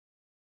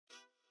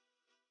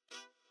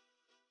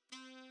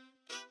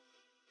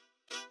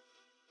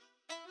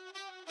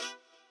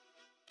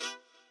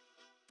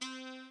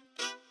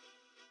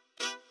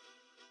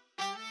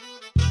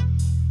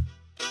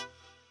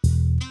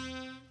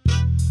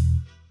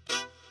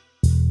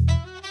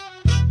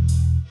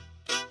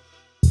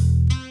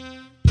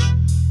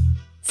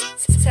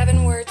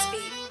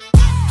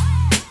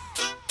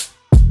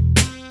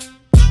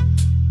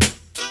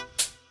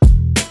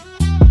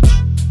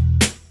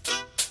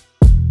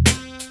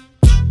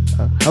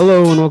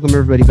Hello and welcome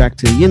everybody back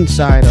to the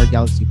Inside Our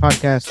Galaxy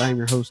podcast. I am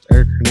your host,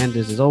 Eric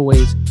Hernandez. As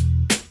always,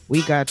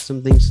 we got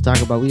some things to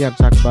talk about. We got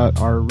to talk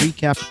about our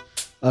recap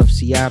of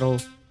Seattle.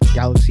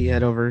 Galaxy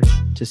head over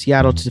to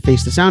Seattle to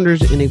face the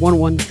Sounders in a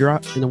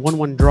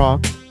 1-1 draw.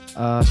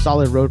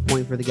 Solid road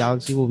point for the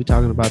Galaxy. We'll be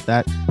talking about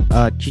that.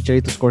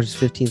 Chicharito scores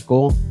his 15th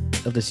goal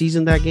of the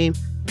season that game.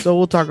 So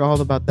we'll talk all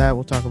about that.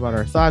 We'll talk about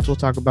our thoughts. We'll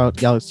talk about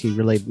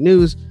Galaxy-related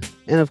news.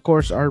 And, of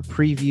course, our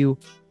preview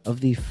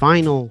of the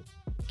final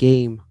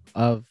game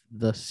of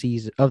the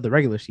season, of the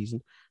regular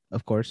season.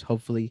 Of course,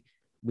 hopefully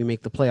we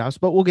make the playoffs,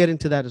 but we'll get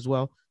into that as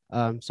well.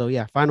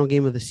 Final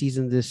game of the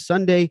season this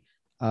Sunday,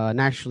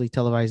 nationally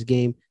televised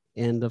game.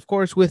 And, of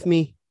course, with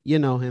me, you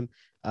know him.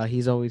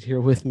 He's always here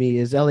with me,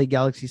 is LA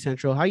Galaxy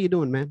Central. How you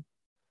doing, man?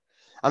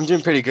 I'm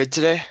doing pretty good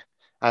today.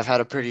 I've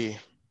had a pretty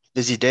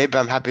busy day, but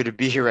I'm happy to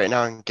be here right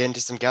now and get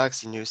into some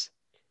Galaxy news.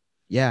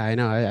 Yeah, I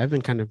know. I've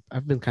been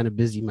kind of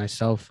busy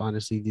myself,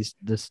 honestly,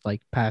 this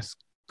like past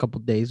couple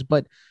days,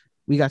 but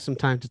we got some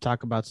time to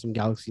talk about some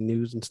Galaxy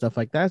news and stuff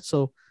like that.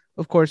 So,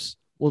 of course,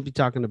 we'll be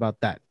talking about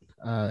that.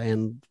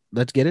 And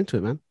let's get into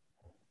it, man.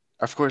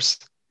 Of course.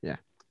 Yeah.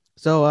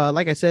 So,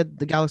 like I said,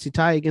 the Galaxy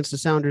tie against the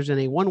Sounders in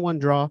a 1-1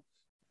 draw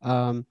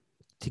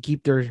to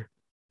keep their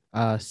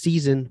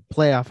season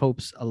playoff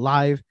hopes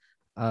alive.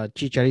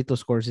 Chicharito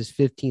scores his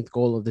 15th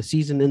goal of the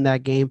season in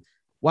that game,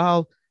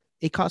 while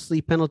a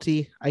costly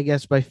penalty, I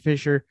guess, by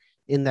Fisher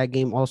in that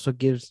game also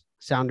gives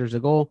Sounders a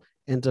goal,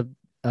 ends up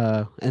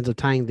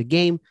tying the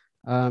game.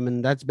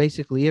 And that's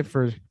basically it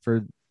for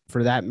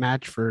that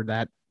match, for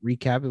that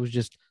recap. It was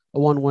just a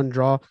 1-1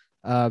 draw,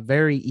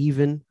 very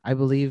even, I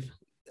believe.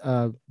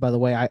 By the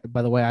way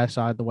I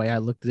saw it, the way I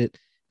looked at it,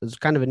 it was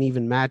kind of an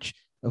even match.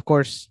 Of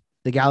course,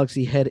 the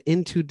Galaxy head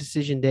into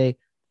decision day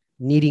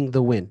needing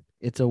the win.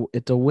 It's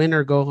a win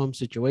or go home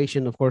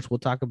situation. Of course, we'll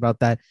talk about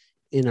that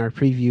in our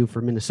preview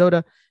for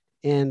Minnesota.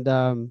 And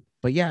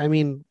but yeah, I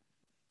mean,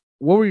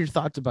 what were your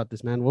thoughts about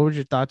this, man? What were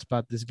your thoughts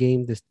about this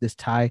game, this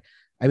tie?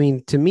 I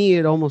mean, to me,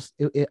 it was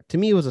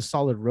a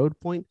solid road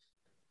point,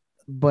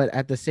 but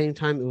at the same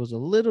time, it was a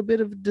little bit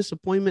of a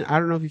disappointment. I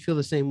don't know if you feel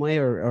the same way,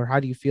 or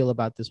how do you feel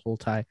about this whole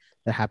tie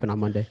that happened on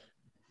Monday?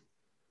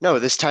 No,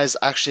 this tie is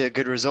actually a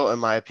good result in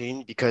my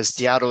opinion because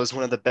Seattle is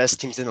one of the best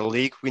teams in the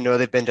league. We know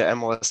they've been to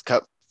MLS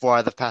Cup 4 out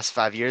of the past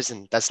 5 years,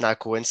 and that's not a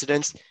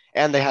coincidence.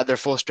 And they had their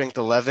full strength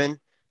 11.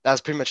 That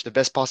was pretty much the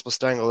best possible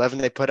starting 11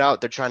 they put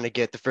out. They're trying to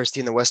get the first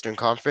team in the Western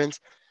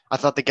Conference. I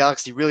thought the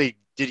Galaxy really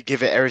did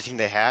give it everything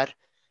they had.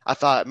 I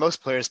thought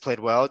most players played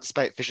well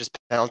despite Fisher's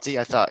penalty.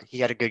 I thought he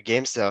had a good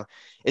game. So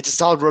it's a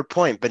solid road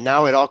point, but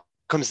now it all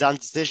comes down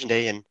to decision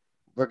day, and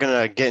we're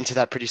going to get into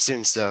that pretty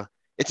soon. So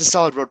it's a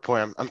solid road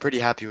point. I'm pretty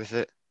happy with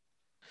it.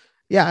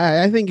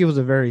 Yeah, I think it was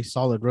a very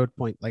solid road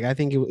point. Like, I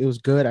think it was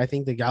good. I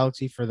think the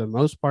Galaxy, for the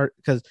most part,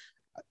 because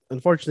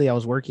unfortunately I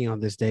was working on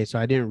this day, so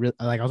I didn't really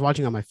I was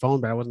watching on my phone,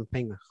 but I wasn't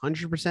paying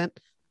 100%.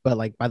 But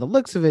like, by the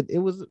looks of it, it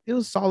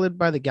was solid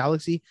by the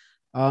Galaxy.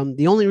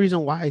 The only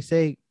reason why I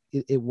say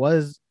it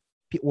was,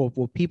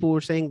 well, people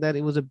were saying that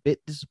it was a bit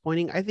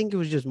disappointing. I think it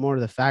was just more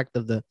of the fact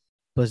of the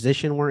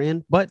position we're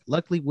in. But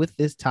luckily, with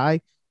this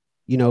tie,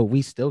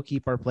 we still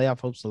keep our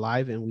playoff hopes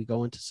alive, and we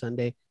go into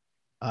Sunday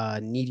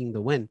needing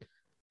the win.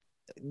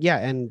 Yeah,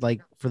 and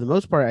like, for the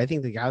most part, I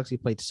think the Galaxy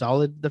played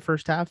solid the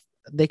first half.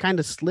 They kind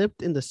of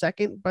slipped in the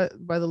second, by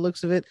the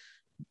looks of it,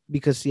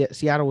 because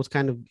Seattle was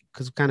kind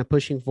of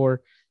pushing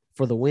for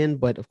the win.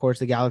 But of course,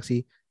 the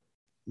Galaxy,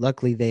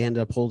 luckily, they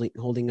ended up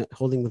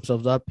holding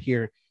themselves up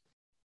here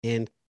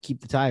and keep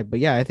the tie. But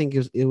yeah, I think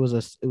it was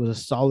a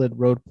solid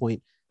road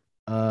point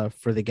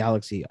for the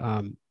Galaxy.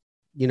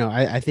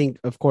 I think,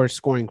 of course,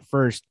 scoring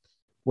first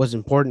was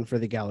important for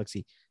the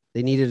Galaxy.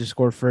 They needed to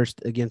score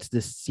first against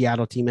this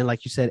Seattle team, and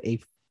like you said, a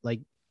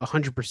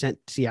 100%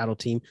 Seattle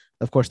team.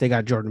 Of course, they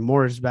got Jordan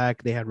Morris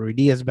back. They had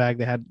Ruidíaz back.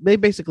 They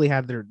basically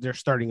had their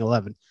starting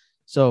 11.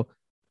 So,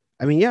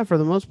 I mean, yeah, for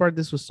the most part,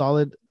 this was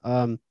solid.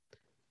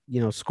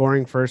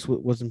 Scoring first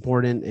was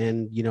important,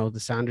 and the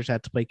Sounders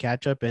had to play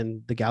catch up,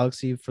 and the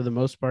Galaxy, for the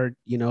most part,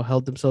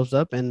 held themselves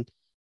up. And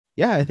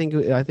yeah, I think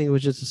it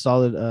was just a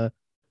solid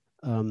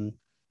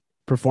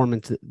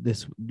performance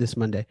this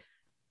Monday.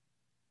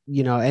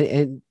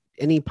 And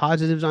any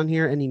positives on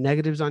here, any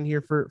negatives on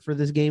here for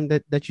this game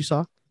that you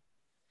saw?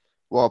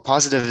 Well,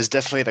 positive is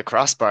definitely the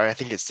crossbar. I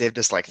think it saved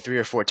us like 3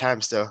 or 4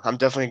 times. So I'm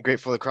definitely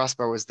grateful the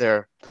crossbar was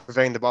there,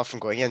 preventing the ball from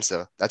going in.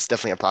 So that's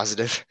definitely a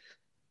positive.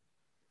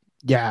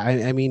 Yeah,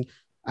 I mean,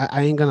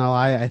 I ain't gonna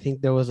lie. I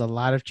think there was a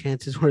lot of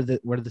chances where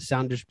the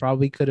Sounders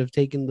probably could have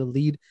taken the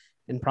lead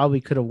and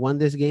probably could have won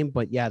this game.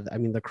 But yeah, I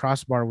mean, the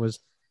crossbar was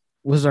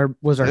our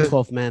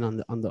 12th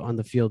man on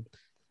the field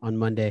on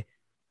Monday.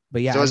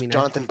 But yeah, So I was mean,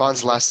 Jonathan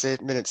Bond's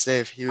minute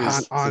save. He was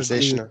dude,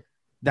 sensational.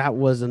 that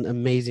was an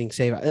amazing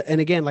save. And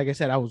again, like I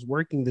said, I was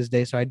working this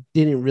day, so I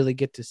didn't really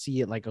get to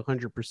see it like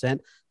 100%.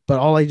 But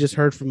all I just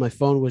heard from my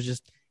phone was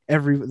just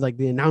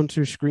the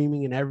announcer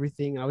screaming and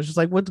everything. I was just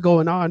like, "What's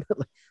going on?"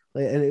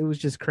 And it was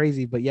just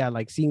crazy. But yeah,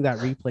 like, seeing that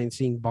replay and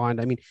seeing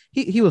Bond, I mean,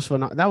 he was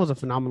that was a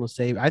phenomenal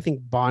save. I think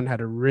Bond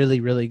had a really,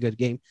 really good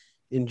game.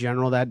 in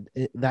general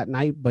that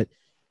night. But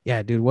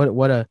yeah, dude,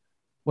 what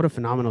a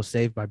phenomenal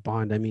save by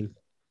Bond. I mean,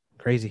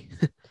 crazy.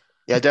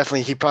 Yeah,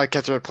 definitely. He probably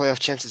kept their playoff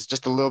chances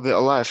just a little bit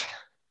alive.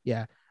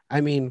 Yeah,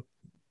 I mean,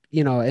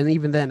 and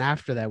even then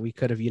after that, we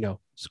could have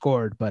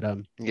scored, but Yeah,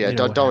 you know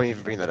don't what don't happened.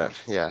 even bring that up.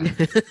 Yeah.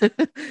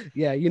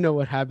 Yeah, you know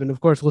what happened.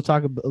 Of course, we'll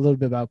talk a little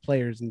bit about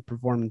players and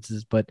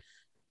performances, but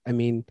I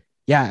mean,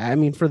 yeah, I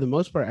mean, for the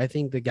most part, I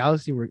think the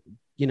Galaxy were,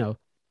 you know,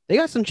 they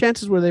got some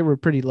chances where they were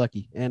pretty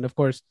lucky, and of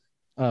course,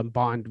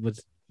 Bond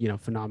was,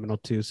 phenomenal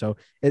too. So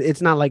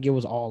it's not like it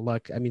was all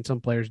luck. I mean,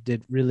 some players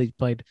did really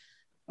played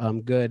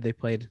good.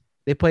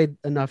 They played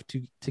enough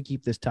to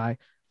keep this tie.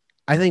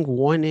 I think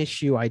one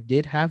issue I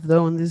did have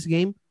though in this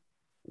game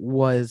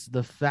was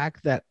the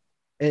fact that,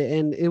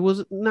 and it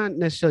was not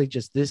necessarily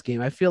just this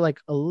game. I feel like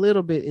a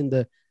little bit in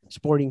the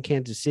Sporting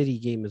Kansas City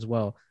game as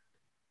well.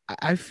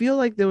 I feel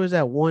like there was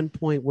at one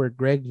point where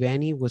Greg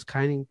Vanny was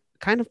kind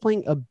of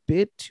playing a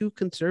bit too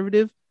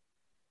conservative,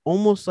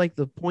 almost like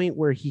the point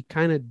where he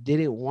kind of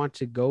didn't want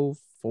to go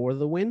for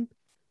the win,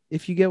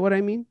 if you get what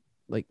I mean.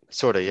 Like,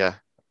 Sort of, yeah.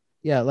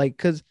 yeah, like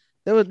because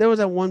there was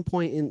at one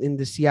point in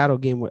the Seattle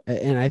game,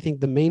 and I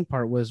think the main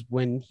part was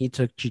when he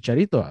took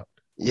Chicharito out.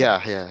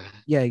 Yeah, yeah.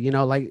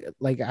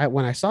 Yeah,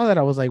 when I saw that,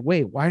 I was like,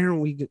 wait, why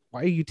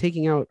are you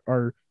taking out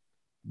our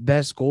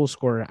best goal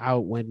scorer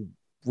out when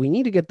we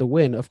need to get the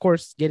win? Of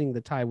course, getting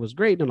the tie was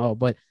great and all,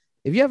 but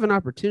if you have an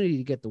opportunity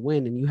to get the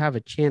win and you have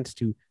a chance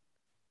to,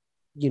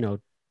 you know,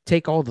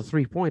 take all the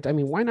 3 points, I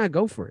mean, why not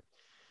go for it?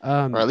 Or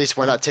Um, at least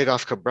why not take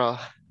off Cabral?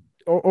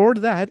 or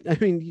that. I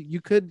mean, you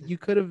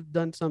could have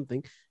done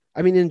something.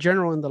 I mean, in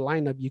general, in the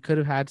lineup, you could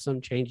have had some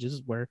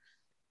changes where,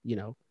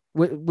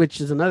 which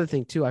is another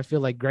thing too. I feel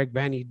like Greg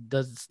Vanny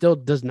does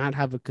not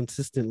have a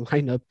consistent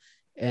lineup,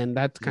 and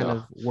that's kind No.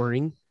 of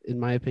worrying in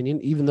my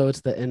opinion. Even though it's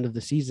the end of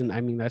the season,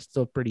 I mean, that's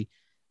still pretty.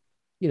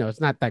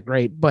 It's not that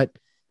great, but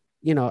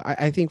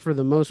I think for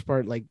the most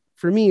part, like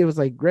for me, it was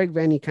like Greg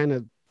Vanny kind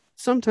of.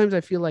 Sometimes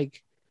I feel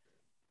like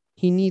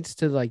he needs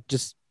to like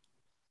just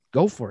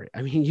go for it.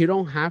 I mean, you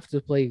don't have to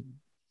play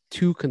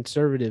too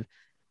conservative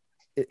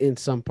in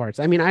some parts.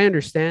 I mean, I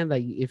understand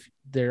that if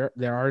there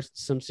are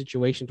some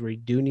situations where you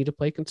do need to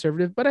play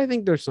conservative, but I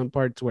think there's some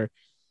parts where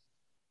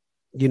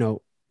you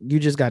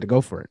just got to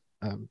go for it.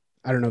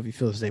 I don't know if you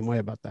feel the same way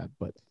about that,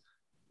 but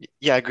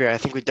Yeah, I agree. I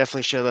think we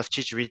definitely should have left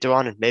Chicharito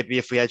on, and maybe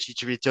if we had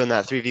Chicharito in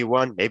that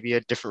 3v1, maybe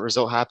a different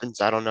result happens.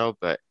 I don't know,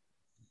 but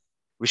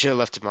we should have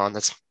left him on.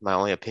 That's my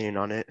only opinion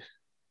on it.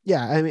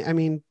 yeah, I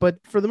mean, but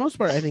for the most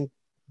part, I think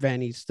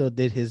Vanny still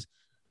did his,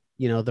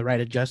 the right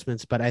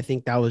adjustments. But I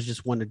think that was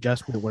just one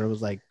adjustment where it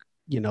was like,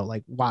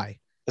 like why?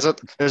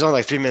 There's only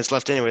like 3 minutes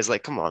left anyways.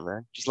 Like, come on,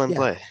 man. Just let him Yeah,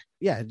 play.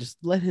 yeah, just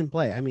let him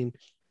play. I mean,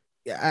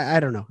 yeah, I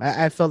don't know.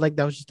 I felt like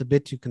that was just a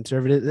bit too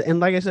conservative. And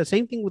like I said,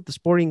 same thing with the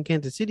Sporting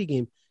Kansas City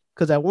game.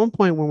 Because at one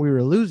point when we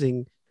were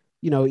losing,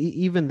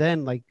 even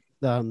then, like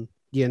the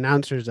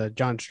announcers,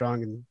 John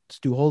Strong and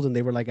Stu Holden,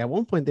 they were like, at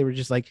one point they were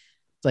just like,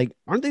 it's like,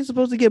 aren't they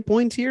supposed to get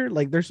points here?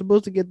 Like they're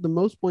supposed to get the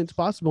most points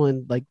possible,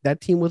 and like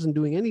that team wasn't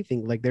doing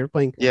anything. Like they were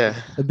playing Yeah.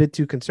 a bit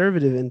too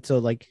conservative, and so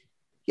like,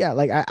 yeah,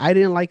 like I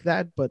didn't like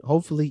that, but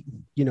hopefully,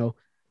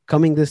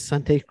 coming this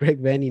Sunday, Greg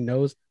Vanny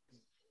knows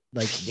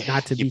like Yeah.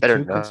 not to You be better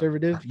too know.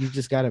 conservative. You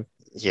just gotta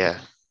Yeah,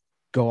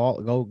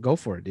 go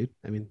for it, dude.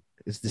 I mean,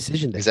 it's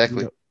decision day.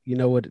 exactly. You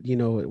know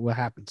what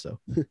happens. So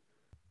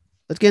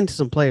let's get into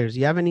some players.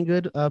 You have any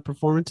good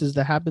performances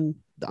that happened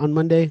on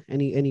Monday?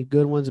 Any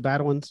good ones,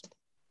 bad ones?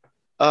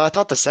 I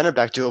thought the center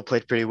back duo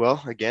played pretty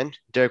well again.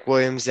 Derek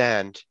Williams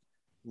and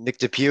Nick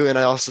DePew, and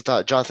I also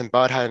thought Jonathan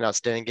Bott had an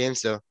outstanding game.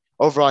 So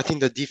overall, I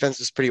think the defense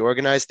was pretty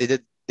organized.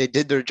 They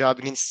did their job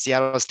against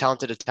Seattle's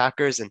talented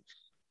attackers, and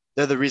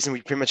they're the reason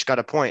we pretty much got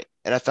a point.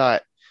 And I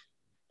thought,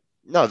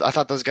 no, I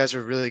thought those guys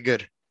were really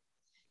good.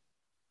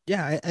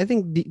 Yeah, I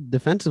think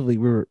defensively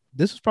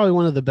this was probably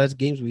one of the best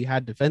games we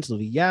had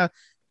defensively. Yeah,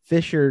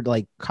 Fisher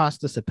like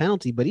cost us a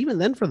penalty, but even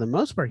then, for the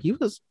most part, he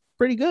was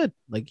pretty good.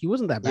 Like he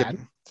wasn't that Yep,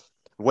 bad.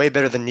 way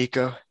better than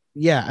Nico.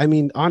 Yeah, I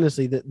mean,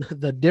 honestly,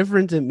 the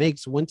difference it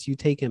makes once you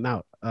take him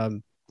out.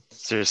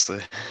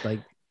 Seriously. Like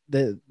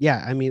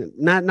yeah, I mean,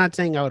 not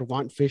saying I would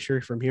want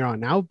Fisher from here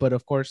on out, but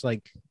of course,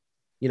 like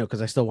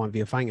because I still want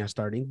Villafaña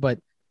starting. But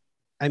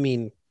I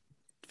mean,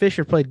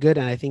 Fisher played good,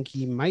 and I think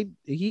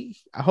he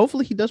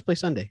hopefully he does play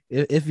Sunday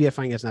if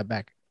Villafaña's not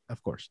back,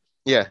 of course.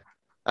 Yeah,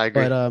 I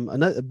But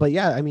agree. but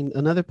yeah, I mean,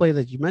 another player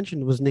that you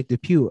mentioned was Nick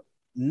DePew.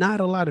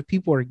 Not a lot of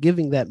people are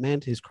giving that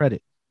man his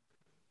credit.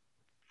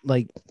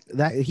 Like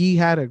that, he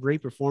had a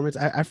great performance.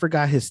 I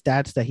forgot his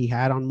stats that he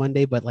had on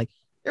Monday, but like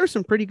there were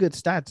some pretty good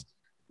stats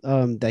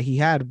that he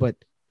had. But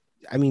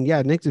I mean,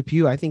 yeah, Nick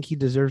DePew, I think he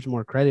deserves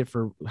more credit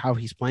for how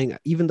he's playing,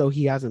 even though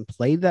he hasn't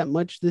played that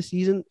much this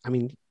season. I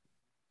mean,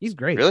 he's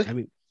great. Really?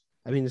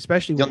 I mean,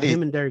 especially You don't with him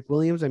think and Derek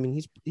Williams. I mean,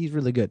 he's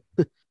really good.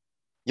 you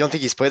don't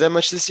think he's played that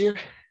much this year?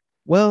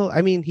 Well,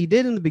 I mean, he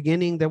did in the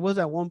beginning. There was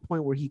at one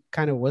point where he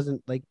kind of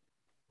wasn't like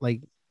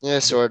Yeah,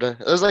 sort of.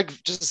 It was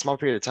like just a small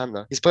period of time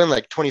though. He's playing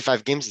like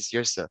 25 games this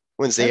year, so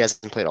wouldn't say he that,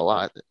 hasn't played a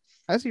lot.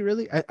 Has he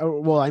really?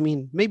 Well, I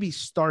mean, maybe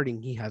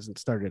starting he hasn't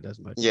started as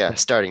much, Yeah, but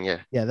starting. Yeah.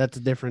 yeah, that's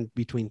different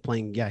between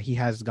playing. Yeah, he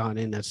has gone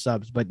in as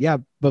subs, but yeah,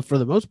 but for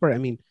the most part, I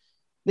mean,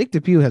 Nick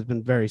DePew has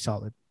been very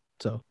solid.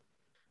 So,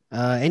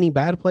 any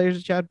bad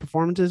players, Chad,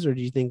 performances, or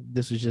do you think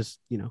this was just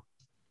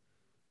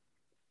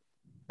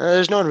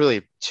There's no one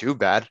really too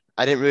bad.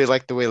 I didn't really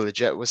like the way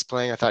Leggett was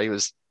playing. I thought he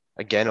was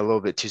again a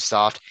little bit too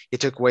soft. He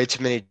took way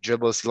too many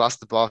dribbles. He lost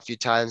the ball a few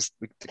times.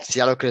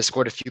 Seattle could have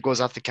scored a few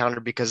goals off the counter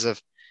because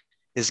of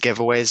his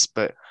giveaways.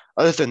 But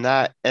other than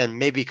that, and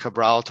maybe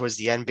Cabral towards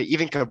the end, but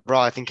even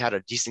Cabral, I think, had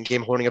a decent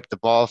game holding up the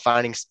ball,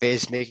 finding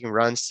space, making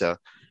runs. So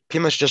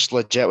pretty much just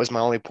Leggett was my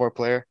only poor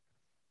player.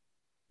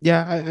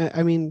 Yeah,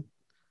 I mean,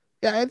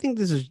 yeah, I think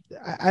this is.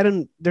 I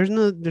don't. There's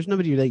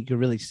nobody that you could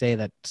really say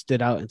that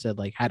stood out and said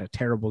like had a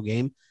terrible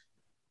game.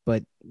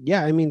 But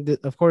yeah, I mean,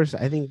 of course,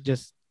 I think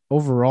just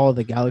overall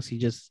the Galaxy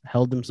just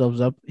held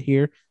themselves up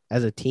here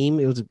as a team.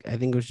 I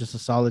think it was just a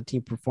solid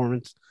team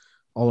performance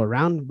all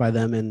around by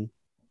them, and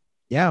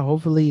yeah,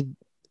 hopefully,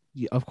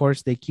 of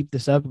course, they keep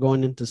this up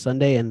going into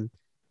Sunday, and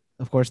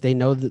of course, they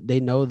know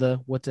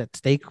the what's at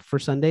stake for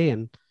Sunday,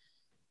 and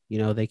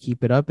they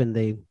keep it up and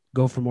they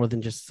go for more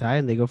than just a tie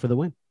and they go for the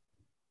win.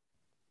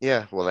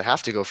 Yeah, well, they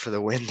have to go for the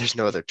win. There's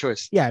no other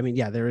choice. Yeah, I mean,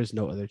 yeah, there is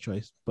no other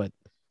choice, but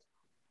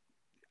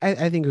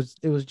I think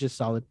it was just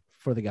solid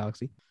for the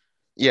Galaxy.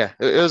 Yeah,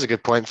 it was a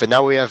good point. But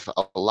now we have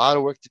a lot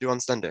of work to do on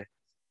Sunday.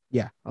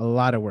 Yeah, a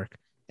lot of work,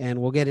 and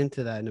we'll get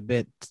into that in a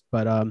bit.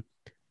 But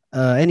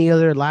any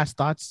other last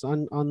thoughts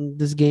on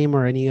this game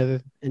or any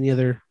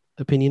other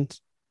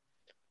opinions?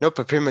 Nope,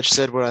 I pretty much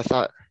said what I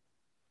thought.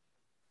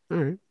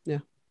 All right, yeah,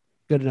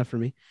 good enough for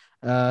me.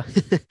 Uh,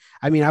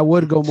 I mean, I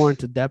would go more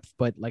into depth,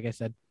 but like I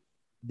said,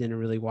 didn't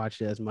really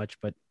watch it as much.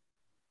 But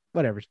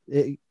whatever,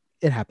 it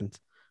happens.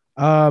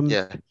 Um,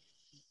 Yeah.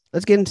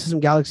 let's get into some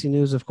Galaxy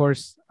news. Of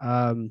course,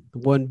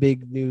 one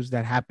big news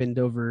that happened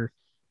over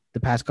the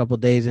past couple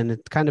of days, and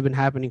it's kind of been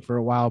happening for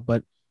a while,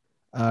 but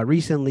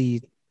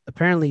recently,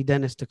 apparently,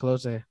 Dennis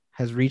Teclosa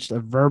has reached a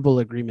verbal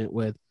agreement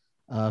with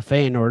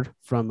Feyenoord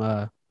from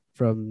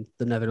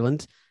the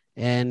Netherlands,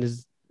 and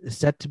is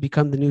set to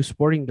become the new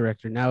sporting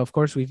director. Now, of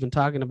course, we've been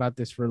talking about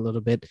this for a little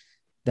bit,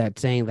 that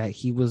saying that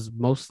he was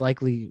most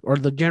likely, or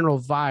the general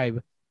vibe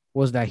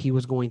was that he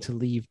was going to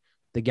leave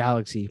the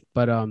Galaxy.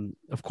 But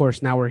of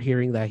course, now we're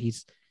hearing that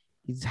he's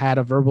had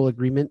a verbal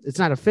agreement. It's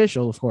not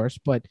official, of course,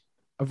 but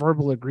a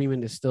verbal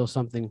agreement is still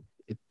something.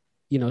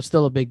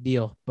 Still a big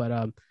deal.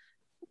 But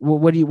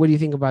what do you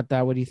think about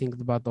that? What do you think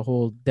about the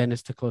whole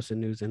Dennis Teclosa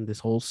news and this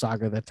whole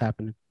saga that's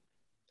happening?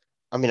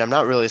 I mean, I'm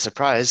not really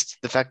surprised.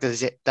 The fact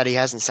that he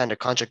hasn't signed a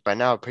contract by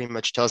now pretty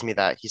much tells me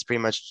that he's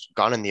pretty much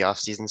gone in the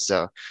offseason.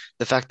 So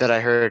the fact that I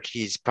heard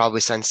he's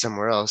probably signed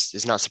somewhere else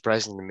is not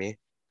surprising to me.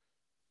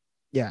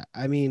 Yeah,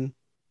 I mean,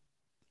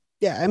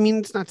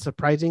 it's not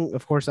surprising.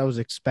 Of course, I was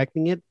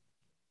expecting it,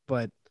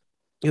 but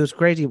it was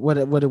crazy. What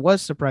it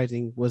was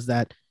surprising was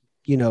that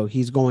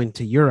he's going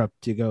to Europe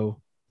to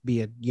go be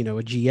a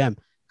GM,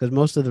 because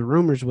most of the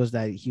rumors was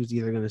that he was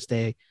either going to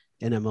stay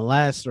in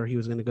MLS or he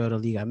was going to go to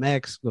Liga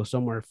MX, go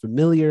somewhere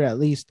familiar at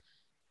least,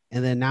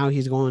 and then now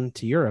he's going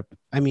to Europe.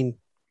 I mean,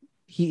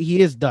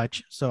 he is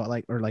Dutch, so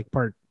like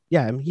part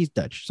yeah, I mean he's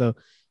Dutch, so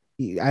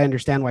I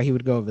understand why he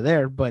would go over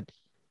there, but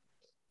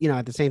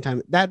at the same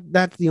time,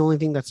 that's the only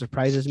thing that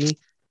surprises me.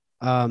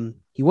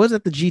 He was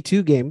at the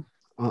G2 game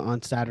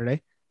on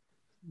Saturday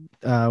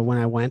when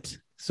I went.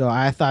 So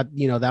I thought,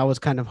 that was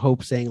kind of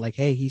hope saying like,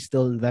 hey, he's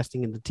still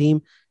investing in the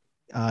team.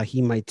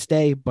 He might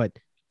stay, but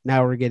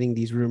now we're getting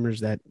these rumors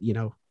that,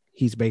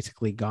 he's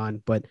basically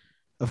gone. But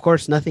of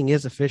course, nothing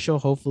is official.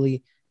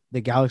 Hopefully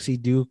the Galaxy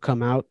do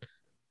come out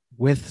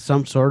with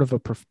some sort of a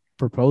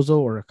proposal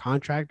or a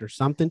contract or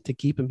something to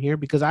keep him here,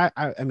 because I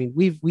mean,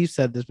 we've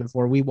said this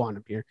before. We want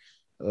him here.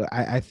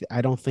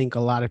 I don't think a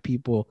lot of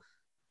people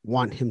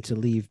want him to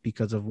leave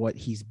because of what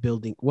he's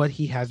building, what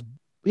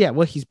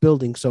he's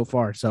building so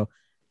far. So,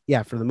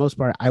 yeah, for the most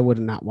part, I would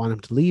not want him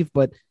to leave.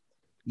 But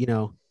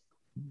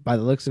by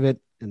the looks of it,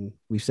 and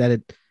we've said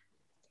it,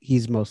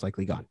 he's most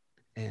likely gone,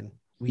 and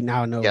we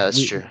now know Yeah,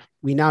 that's true.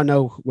 we now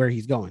know where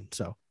he's going.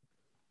 So,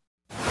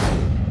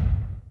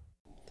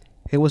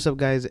 hey, what's up,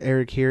 guys?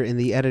 Eric here. In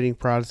the editing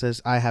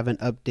process, I have an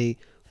update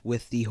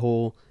with the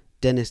whole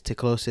Dennis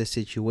Teclosa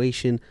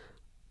situation.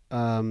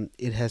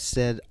 It has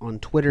said on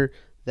Twitter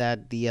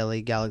that the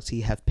LA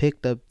Galaxy have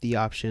picked up the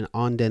option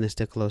on Dennis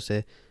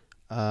Teclosa,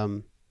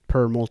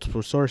 per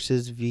multiple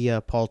sources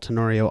via Paul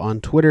Tenorio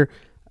on Twitter.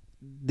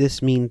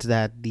 This means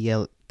that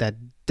that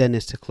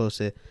Dennis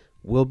Teclosa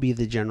will be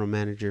the general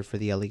manager for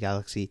the LA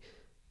Galaxy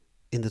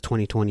in the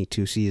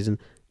 2022 season.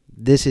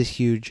 This is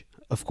huge.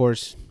 Of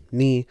course,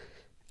 me,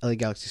 LA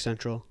Galaxy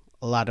Central,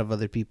 a lot of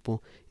other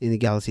people in the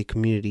Galaxy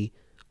community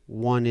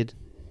wanted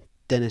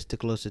Dennis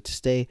Teclosa to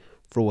stay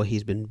for what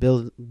he's been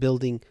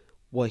building,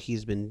 what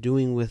he's been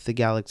doing with the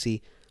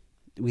Galaxy.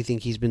 We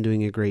think he's been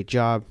doing a great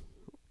job.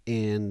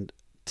 And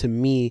to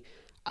me,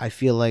 I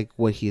feel like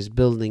what he is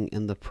building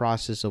and the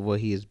process of what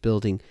he is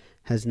building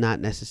has not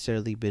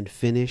necessarily been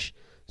finished.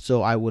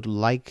 So I would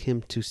like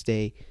him to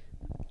stay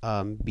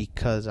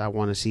because I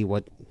want to see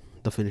what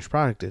the finished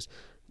product is.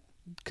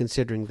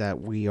 Considering that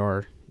we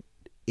are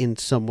in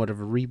somewhat of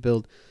a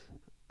rebuild.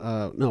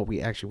 No,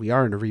 we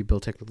are in a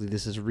rebuild. Technically,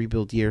 this is a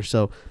rebuild year.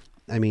 So,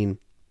 I mean,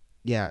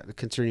 yeah,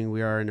 considering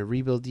we are in a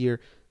rebuild year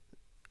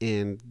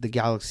and the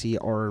Galaxy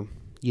are,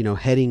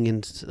 heading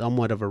in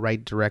somewhat of a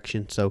right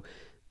direction. So,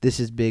 this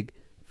is big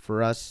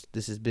for us.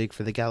 This is big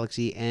for the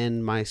Galaxy.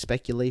 And my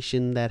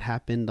speculation that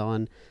happened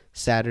on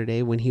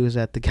Saturday when he was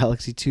at the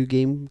Galaxy 2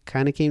 game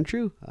kind of came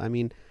true. I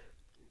mean,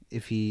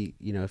 if he,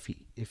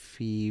 if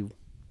he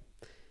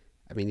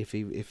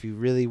if he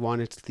really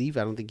wanted to leave,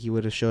 I don't think he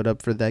would have showed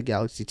up for that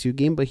Galaxy 2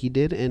 game, but he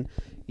did. And,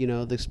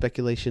 the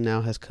speculation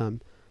now has come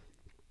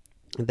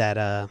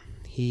that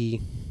he's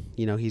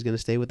going to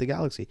stay with the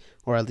Galaxy,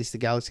 or at least the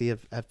Galaxy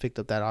have picked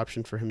up that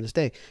option for him to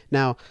stay.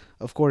 Now,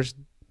 of course,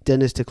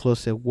 Dennis Te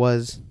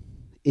was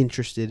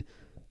interested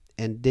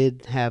and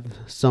did have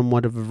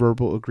somewhat of a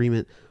verbal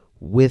agreement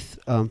with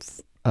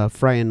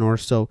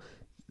Feyenoord, so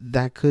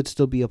that could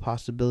still be a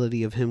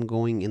possibility of him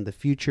going in the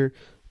future.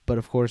 But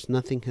of course,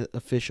 nothing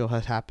official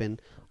has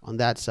happened on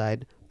that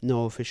side.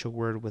 No official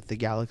word with the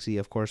Galaxy.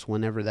 Of course,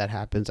 whenever that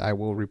happens, I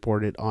will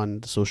report it on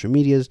the social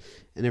medias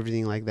and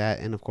everything like that.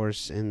 And of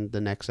course, in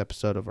the next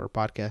episode of our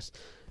podcast.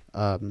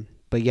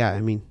 But yeah,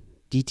 I mean,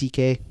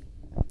 DTK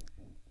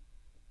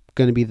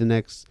going to be the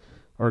next,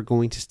 or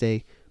going to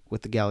stay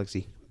with the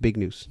Galaxy. Big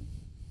news.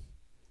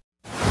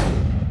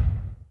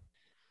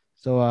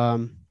 So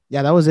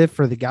yeah, that was it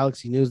for the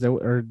Galaxy news. There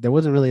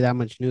wasn't really that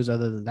much news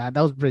other than that.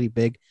 That was pretty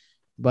big.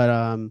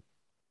 But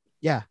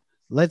yeah,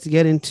 let's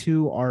get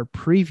into our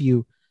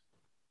preview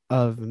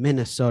of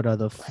Minnesota,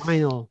 the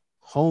final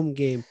home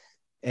game,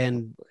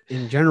 and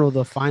in general,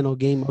 the final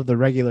game of the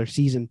regular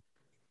season.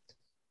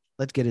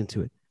 Let's get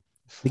into it.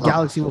 The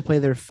Galaxy will play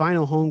their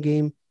final home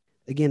game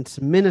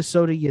against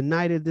Minnesota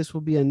United. This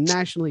will be a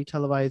nationally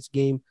televised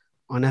game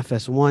on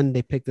FS1.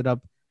 They picked it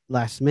up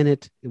last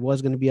minute. It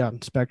was going to be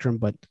on Spectrum,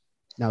 but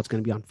now it's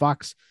going to be on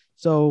Fox,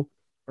 or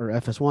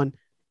FS1.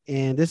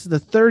 And this is the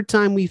third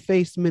time we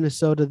faced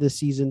Minnesota this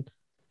season.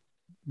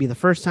 Be the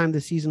first time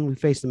this season we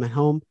faced them at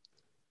home.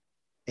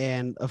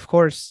 And of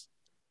course,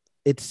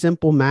 it's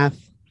simple math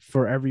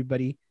for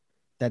everybody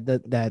that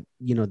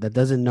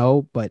doesn't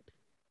know, but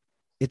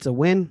it's a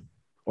win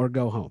or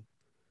go home.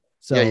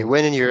 So yeah, you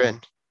win and you're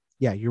in.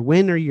 Yeah, you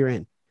win or you're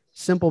in.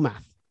 Simple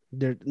math.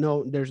 There's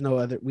no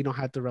other. We don't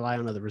have to rely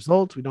on other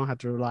results. We don't have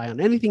to rely on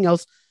anything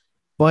else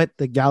but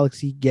the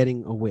Galaxy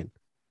getting a win.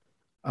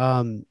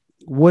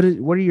 What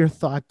are your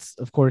thoughts,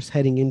 of course,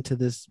 heading into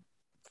this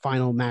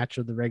final match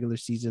of the regular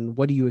season?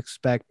 What do you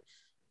expect?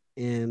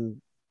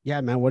 And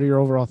yeah, man, what are your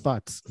overall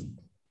thoughts?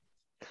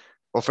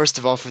 Well, first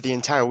of all, for the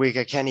entire week,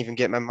 I can't even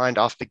get my mind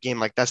off the game.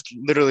 Like, that's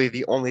literally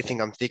the only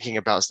thing I'm thinking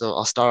about. So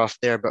I'll start off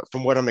there. But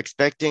from what I'm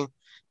expecting,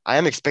 I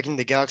am expecting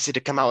the Galaxy to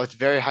come out with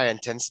very high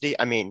intensity.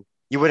 I mean,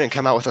 you wouldn't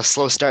come out with a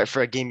slow start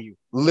for a game you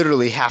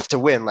literally have to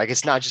win. Like,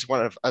 it's not just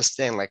one of us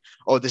saying, like,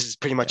 oh, this is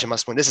pretty much a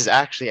must win. This is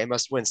actually a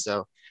must win.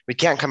 So we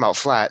can't come out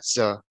flat.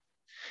 So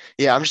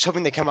yeah, I'm just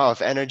hoping they come out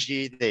with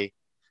energy. They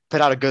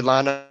put out a good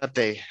lineup.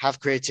 They have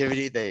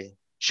creativity. They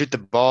shoot the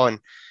ball, and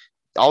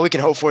all we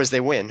can hope for is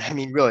they win. I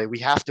mean, really, we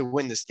have to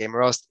win this game,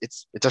 or else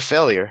it's a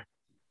failure.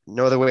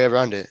 No other way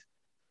around it.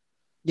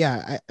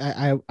 Yeah,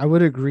 I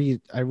would agree.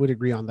 I would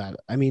agree on that.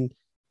 I mean,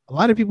 a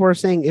lot of people are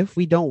saying if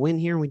we don't win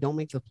here and we don't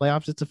make the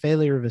playoffs, it's a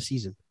failure of a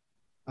season.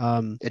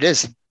 It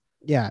is.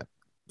 Yeah.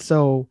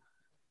 So,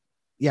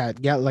 yeah,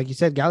 like you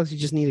said, Galaxy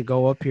just need to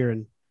go up here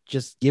and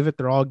just give it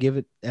their all, give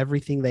it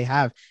everything they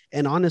have.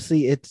 And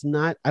honestly, it's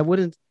not. I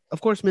wouldn't.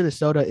 Of course,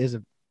 Minnesota is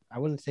a. I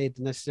wouldn't say it's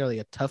necessarily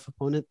a tough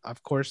opponent.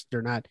 Of course,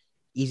 they're not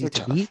easy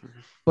to beat,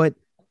 but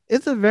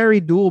it's a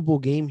very doable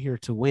game here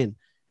to win.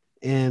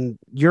 And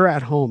you're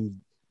at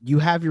home. You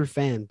have your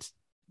fans.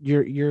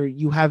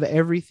 You have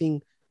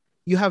everything.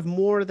 You have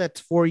more that's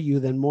for you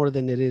than more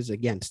than it is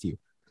against you.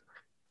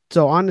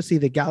 So honestly,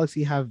 the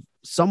Galaxy have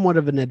somewhat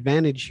of an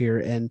advantage here.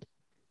 And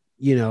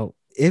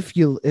if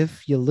you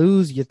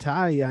lose, you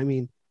tie. I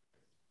mean,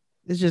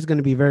 it's just going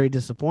to be very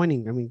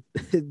disappointing. I mean,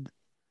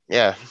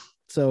 yeah.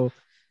 So,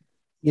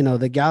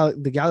 the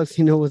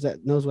Galaxy knows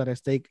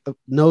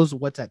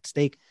what's at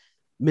stake.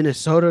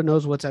 Minnesota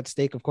knows what's at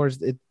stake. Of course,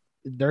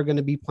 they're going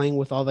to be playing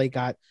with all they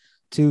got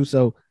too.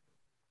 So,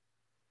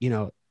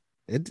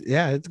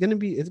 it's gonna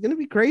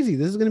be crazy.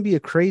 This is gonna be a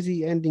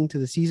crazy ending to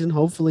the season.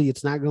 Hopefully,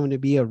 it's not going to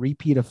be a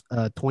repeat of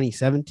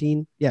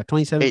 2017. Yeah,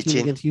 2017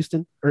 18. against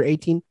Houston, or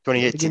 2018.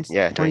 against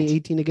Yeah,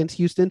 2018 against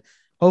Houston.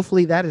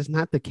 Hopefully, that is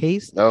not the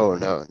case.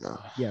 No.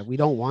 Yeah, we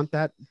don't want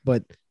that,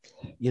 but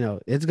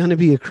it's gonna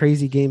be a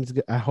crazy game.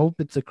 I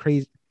hope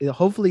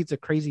hopefully it's a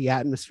crazy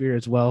atmosphere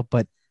as well.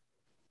 But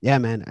yeah,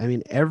 man, I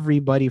mean,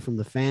 everybody from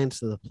the fans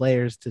to the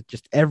players to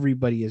just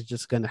everybody is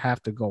just gonna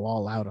have to go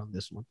all out on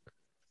this one.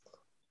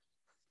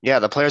 Yeah,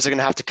 the players are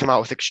gonna have to come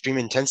out with extreme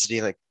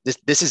intensity. Like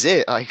this is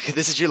it. Like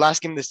this is your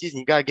last game of the season.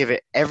 You gotta give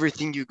it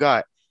everything you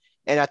got.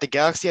 And at the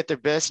Galaxy at their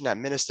best and at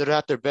Minnesota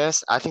at their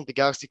best, I think the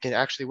Galaxy can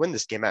actually win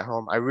this game at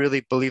home. I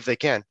really believe they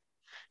can.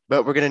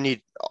 but we're going to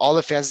need all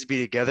the fans to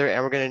be together,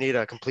 and we're going to need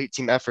a complete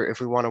team effort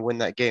if we want to win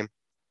that game.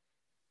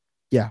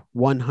 Yeah,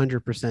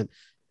 100%.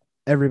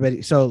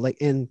 Everybody. So like,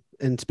 and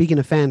speaking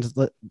of fans,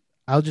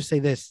 I'll just say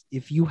this.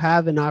 If you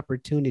have an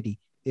opportunity,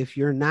 if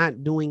you're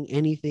not doing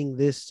anything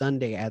this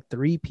Sunday at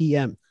 3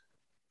 p.m.,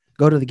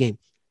 go to the game.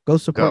 Go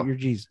support your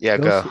G's.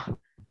 Yeah,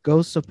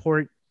 go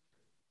support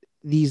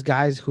these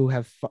guys who,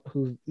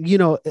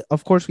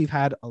 of course, we've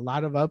had a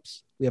lot of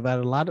ups. We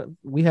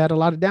had a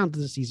lot of downs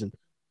this season.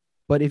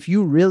 But if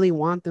you really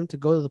want them to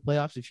go to the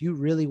playoffs, if you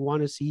really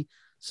want to see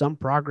some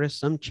progress,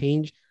 some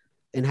change,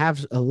 and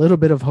have a little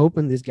bit of hope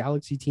in this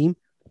Galaxy team,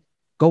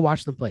 go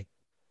watch them play.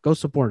 Go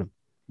support them.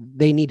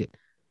 They need it.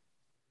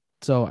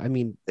 So, I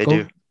mean,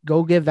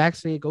 go get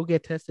vaccinated, go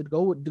get tested,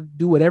 go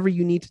do whatever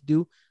you need to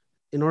do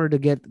in order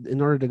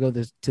to go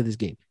to this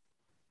game.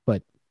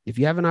 But if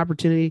you have an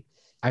opportunity,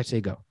 I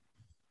say go.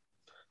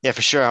 Yeah,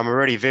 for sure. I'm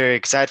already very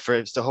excited for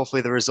it. So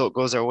hopefully the result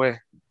goes our way.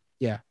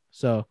 Yeah.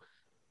 So,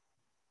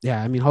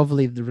 yeah, I mean,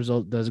 hopefully the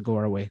result does go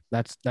our way.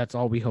 That's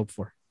all we hope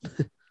for.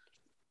 Of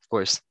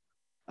course.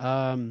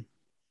 But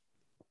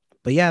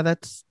yeah,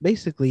 that's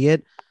basically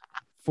it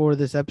for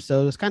this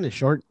episode. It's kind of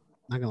short,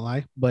 not gonna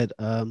lie, but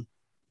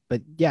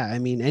yeah, I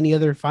mean, any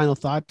other final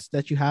thoughts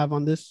that you have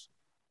on this?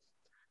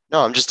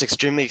 No, I'm just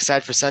extremely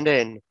excited for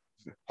Sunday, and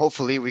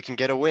hopefully we can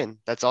get a win.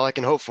 That's all I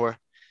can hope for.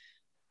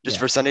 Just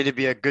for Sunday to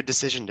be a good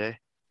decision day.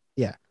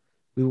 Yeah,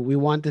 we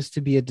want this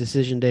to be a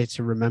decision day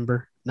to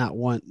remember, not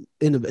one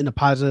in a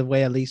positive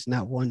way, at least,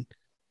 not one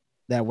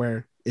that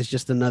where it's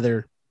just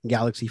another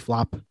Galaxy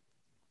flop.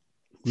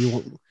 We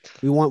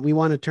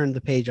want to turn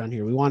the page on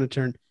here. We want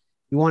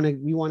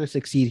to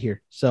succeed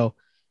here. So,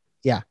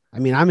 yeah, I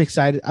mean, I'm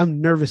excited.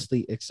 I'm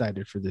nervously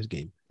excited for this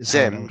game.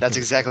 Same. That's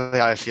exactly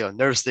how I feel.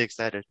 Nervously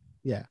excited.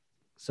 Yeah.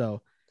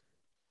 So,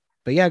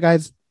 but yeah,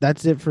 guys,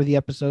 that's it for the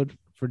episode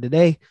for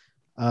today.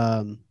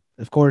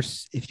 Of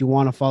course, if you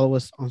want to follow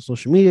us on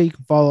social media, you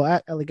can follow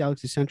at LA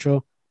Galaxy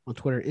Central on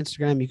Twitter and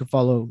Instagram. You can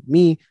follow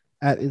me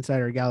at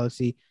Insider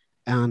Galaxy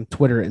on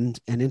Twitter and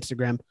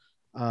Instagram.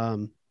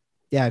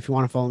 Yeah, if you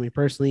want to follow me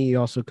personally, you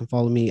also can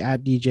follow me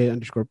at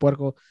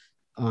DJ_Puerco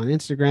on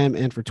Instagram,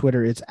 and for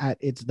Twitter, it's at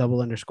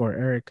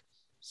its_Eric.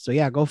 So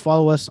yeah, go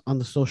follow us on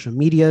the social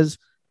medias.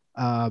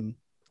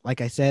 Like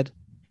I said,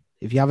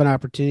 if you have an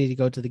opportunity to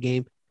go to the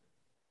game,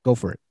 go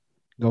for it.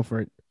 Go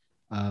for it.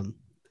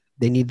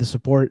 They need the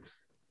support.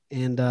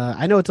 And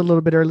I know it's a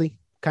little bit early,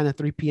 kind of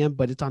 3 p.m.,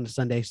 but it's on a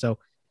Sunday, so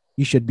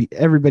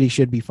everybody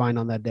should be fine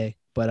on that day.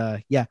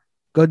 But yeah,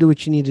 go do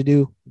what you need to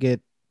do. Get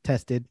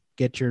tested,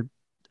 get your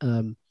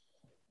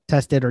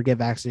tested or get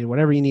vaccinated,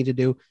 whatever you need to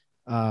do.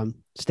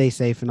 Stay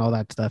safe and all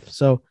that stuff.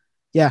 So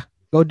yeah,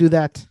 go do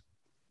that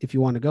if you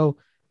want to go.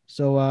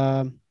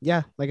 So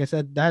yeah, like I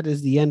said, that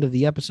is the end of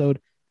the episode.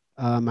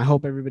 I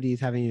hope everybody is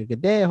having a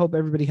good day. I hope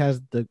everybody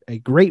has a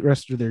great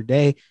rest of their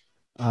day.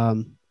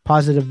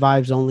 Positive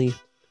vibes only.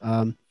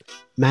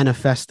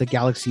 Manifest the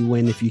Galaxy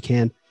win if you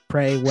can.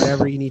 Pray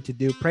whatever you need to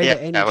do. Pray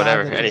to any God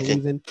that you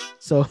believe in.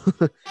 So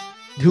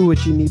do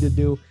what you need to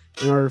do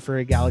in order for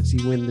a Galaxy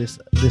win this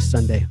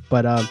Sunday.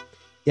 But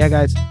yeah,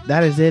 guys,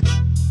 that is it.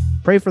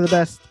 Pray for the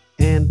best,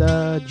 and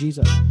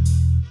Jesus.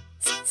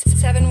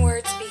 7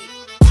 words.